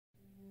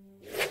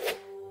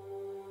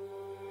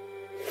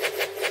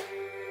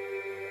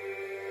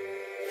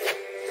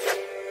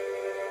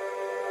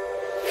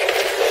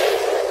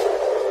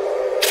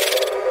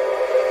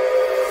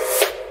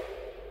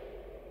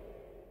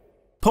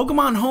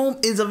Pokemon Home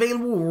is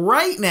available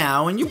right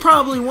now, and you're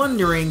probably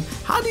wondering,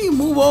 how do you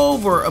move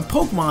over a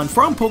Pokemon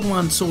from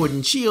Pokemon Sword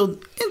and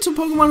Shield into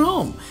Pokemon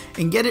Home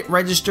and get it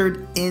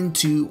registered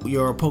into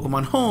your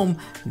Pokemon Home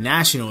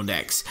National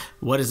Dex?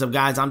 What is up,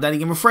 guys? I'm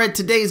DaddyGamerFred.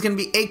 Today is going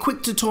to be a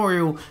quick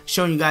tutorial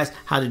showing you guys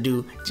how to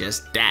do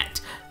just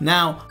that.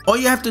 Now, all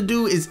you have to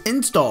do is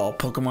install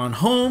Pokemon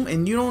Home,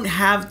 and you don't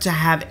have to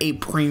have a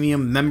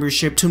premium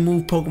membership to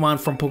move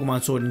Pokemon from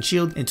Pokemon Sword and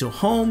Shield into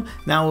Home.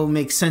 Now, it will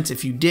make sense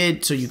if you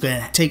did, so you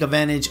can take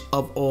advantage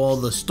of all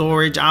the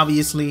storage,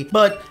 obviously.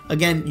 But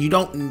again, you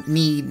don't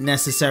need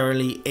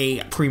necessarily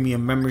a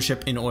premium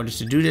membership in order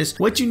to do this.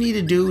 What you need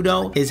to do,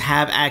 though, is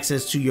have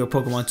access to your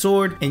Pokemon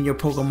Sword and your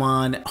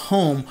Pokemon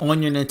Home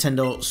on your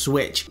Nintendo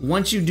Switch.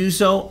 Once you do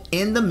so,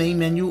 in the main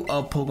menu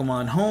of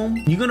Pokemon Home,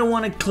 you're going to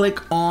want to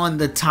click on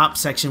the top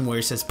section where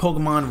it says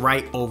Pokemon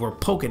right over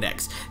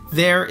Pokedex.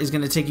 There is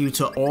going to take you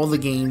to all the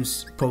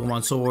games: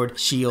 Pokemon Sword,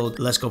 Shield,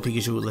 Let's Go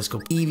Pikachu, Let's Go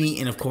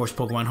Eevee, and of course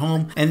Pokemon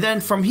Home. And then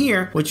from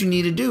here, what you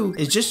need to do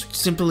is just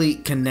simply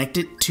connect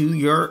it to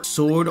your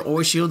Sword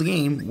or Shield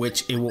game,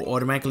 which it will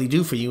automatically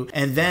do for you,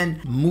 and then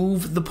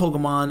move the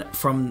Pokemon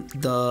from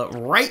the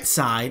right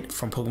side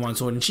from Pokemon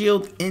Sword and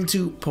Shield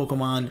into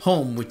Pokemon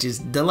Home, which is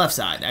the left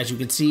side. As you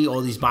can see, all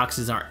these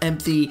boxes are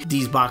empty.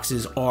 These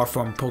boxes are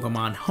from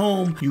Pokemon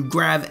Home. You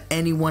grab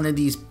any one of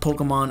these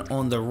Pokemon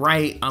on the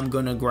right. I'm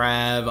gonna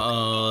grab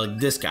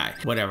this guy,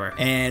 whatever,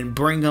 and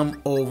bring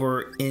them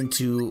over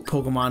into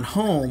Pokemon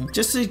Home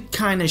just to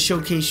kind of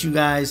showcase you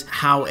guys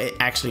how it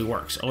actually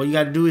works. All you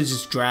got to do is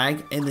just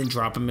drag and then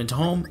drop them into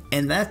Home,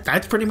 and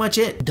that's pretty much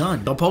it.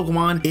 Done. The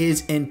Pokemon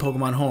is in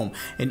Pokemon Home.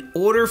 In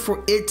order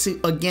for it to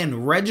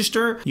again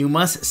register, you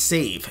must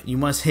save. You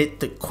must hit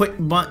the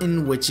quit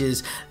button, which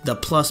is the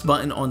plus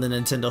button on the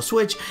Nintendo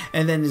Switch,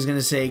 and then it's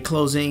gonna say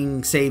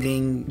closing,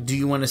 saving. Do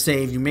you want to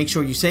save? You make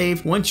sure you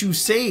save. Once you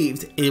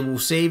saved, it will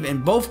save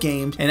in both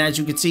games. And as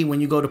you can see,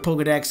 when you go to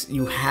Pokedex,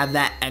 you have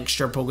that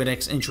extra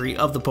Pokedex entry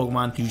of the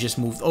Pokemon you just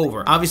moved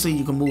over. Obviously,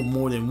 you can move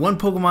more than one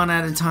Pokemon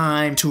at a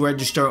time to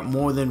register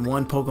more than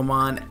one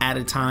Pokemon at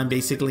a time,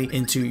 basically,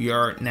 into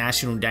your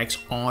National Dex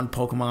on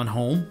Pokemon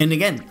Home. And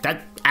again,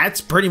 that's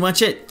pretty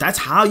much it. That's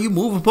how you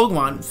move a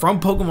Pokemon from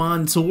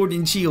Pokemon Sword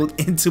and Shield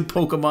into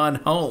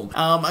Pokemon Home.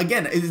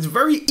 Again, it's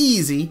very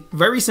easy,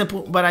 very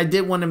simple, but I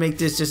did want to make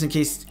this just in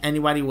case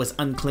anybody was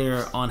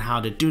unclear on how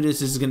to do this.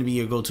 This is going to be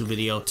your go-to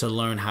video to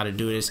learn how to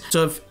do this.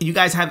 So if you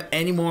guys have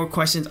any more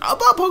questions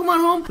about Pokemon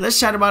Home, let's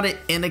chat about it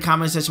in the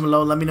comment section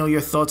below. Let me know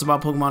your thoughts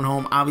about Pokemon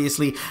Home.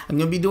 Obviously, I'm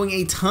going to be doing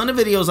a ton of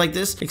videos like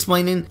this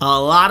explaining a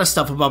lot of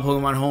stuff about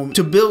Pokemon Home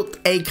to build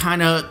a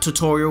kind of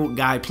tutorial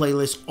guide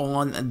playlist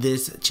on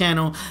this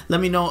channel.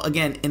 Let me know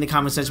again in the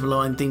comment section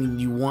below anything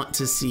you want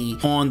to see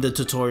on the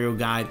tutorial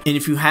guide, and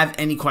if you have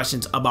any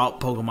questions about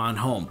Pokemon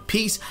Home.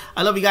 Peace.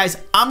 I love you guys.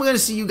 I'm going to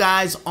see you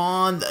guys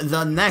on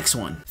the next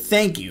one.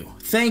 Thank you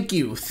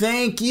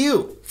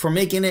for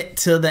making it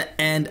to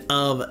the end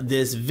of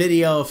this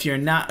video. If you're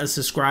not a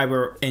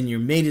subscriber and you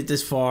made it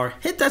this far,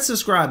 hit that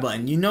subscribe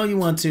button. You know you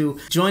want to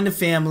join the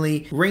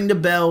family, ring the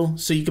bell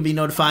so you can be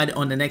notified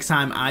on the next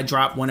time I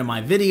drop one of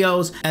my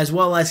videos, as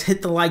well as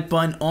hit the like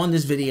button on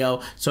this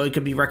video so it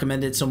could be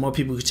recommended so more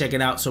people can check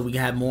it out, so we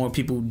can have more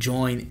people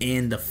join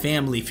in the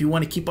family. If you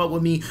want to keep up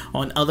with me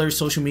on other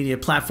social media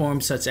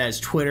platforms such as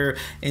Twitter,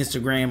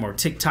 Instagram, or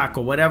TikTok,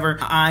 or whatever,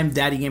 I'm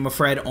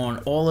DaddyGamerFred on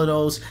all of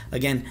those.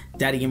 Again,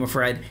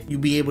 DaddyGamerFred.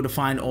 You'll be able to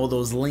find all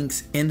those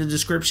links in the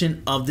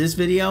description of this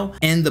video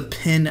and the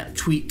pinned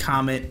tweet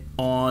comment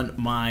on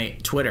my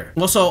Twitter.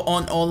 Also,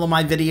 on all of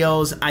my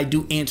videos, I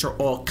do answer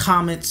all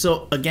comments.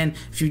 So again,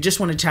 if you just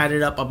want to chat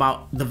it up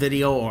about the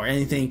video or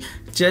anything,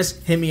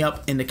 just hit me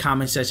up in the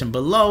comment section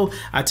below.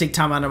 I take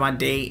time out of my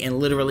day and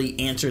literally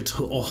answer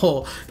to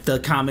all the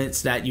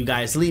comments that you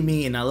guys leave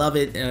me, and I love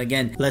it. And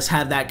again, let's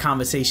have that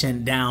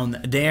conversation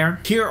down there.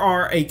 Here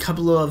are a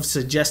couple of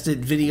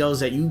suggested videos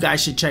that you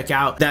guys should check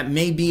out that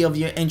may be of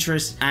your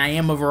interest. I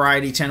am a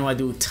variety channel. I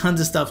do tons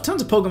of stuff,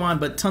 tons of Pokemon,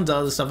 but tons of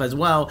other stuff as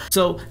well.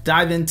 So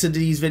dive into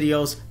these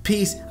videos.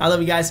 Peace. I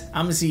love you guys.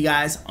 I'm gonna see you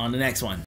guys on the next one.